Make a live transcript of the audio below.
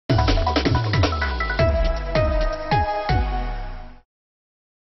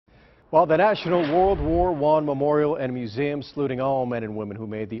Well, the National World War I Memorial and Museum saluting all men and women who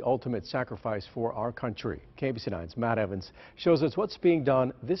made the ultimate sacrifice for our country. KMBC 9's Matt Evans shows us what's being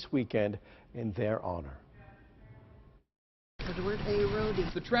done this weekend in their honor.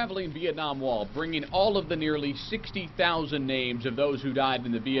 The traveling Vietnam Wall, bringing all of the nearly 60,000 names of those who died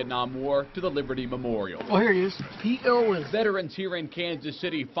in the Vietnam War to the Liberty Memorial. Oh, here it is. Pete Owen. Veterans here in Kansas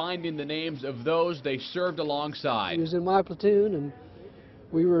City finding the names of those they served alongside. He was in my platoon, and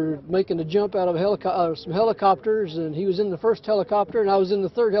we were making a jump out of some helicopters, and he was in the first helicopter, and I was in the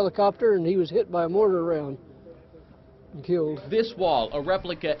third helicopter, and he was hit by a mortar round and killed. This wall, a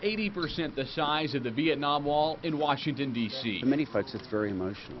replica 80% the size of the Vietnam Wall in Washington, D.C. For many folks, it's very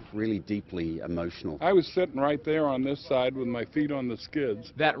emotional, really deeply emotional. I was sitting right there on this side with my feet on the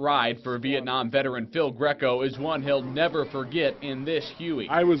skids. That ride for Vietnam veteran Phil Greco is one he'll never forget in this Huey.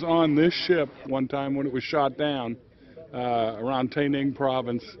 I was on this ship one time when it was shot down around Tay Ninh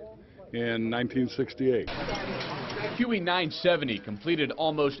province in 1968. Huey 970 completed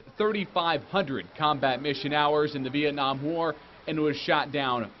almost 3,500 combat mission hours in the Vietnam War and was shot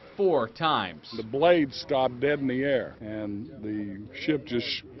down 4 times. The blade stopped dead in the air, and the ship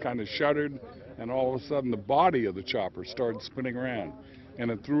just kind of shuddered, and all of a sudden the body of the chopper started spinning around,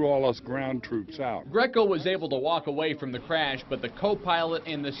 and it threw all us ground troops out. Greco was able to walk away from the crash, but the co-pilot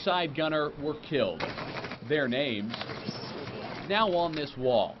and the side gunner were killed. Their names now on this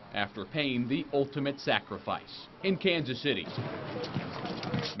wall after paying the ultimate sacrifice. In Kansas City,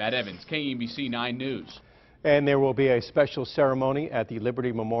 Matt Evans, KMBC 9 News. And there will be a special ceremony at the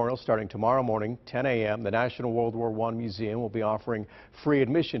Liberty Memorial starting tomorrow morning, 10 a.m. The National World War I Museum will be offering free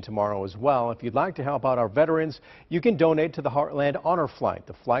admission tomorrow as well. If you'd like to help out our veterans, you can donate to the Heartland Honor Flight.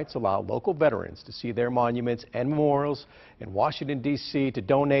 The flights allow local veterans to see their monuments and memorials in Washington, D.C. To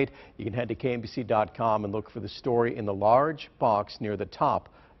donate, you can head to KMBC.com and look for the story in the large box near the top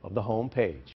of the home page.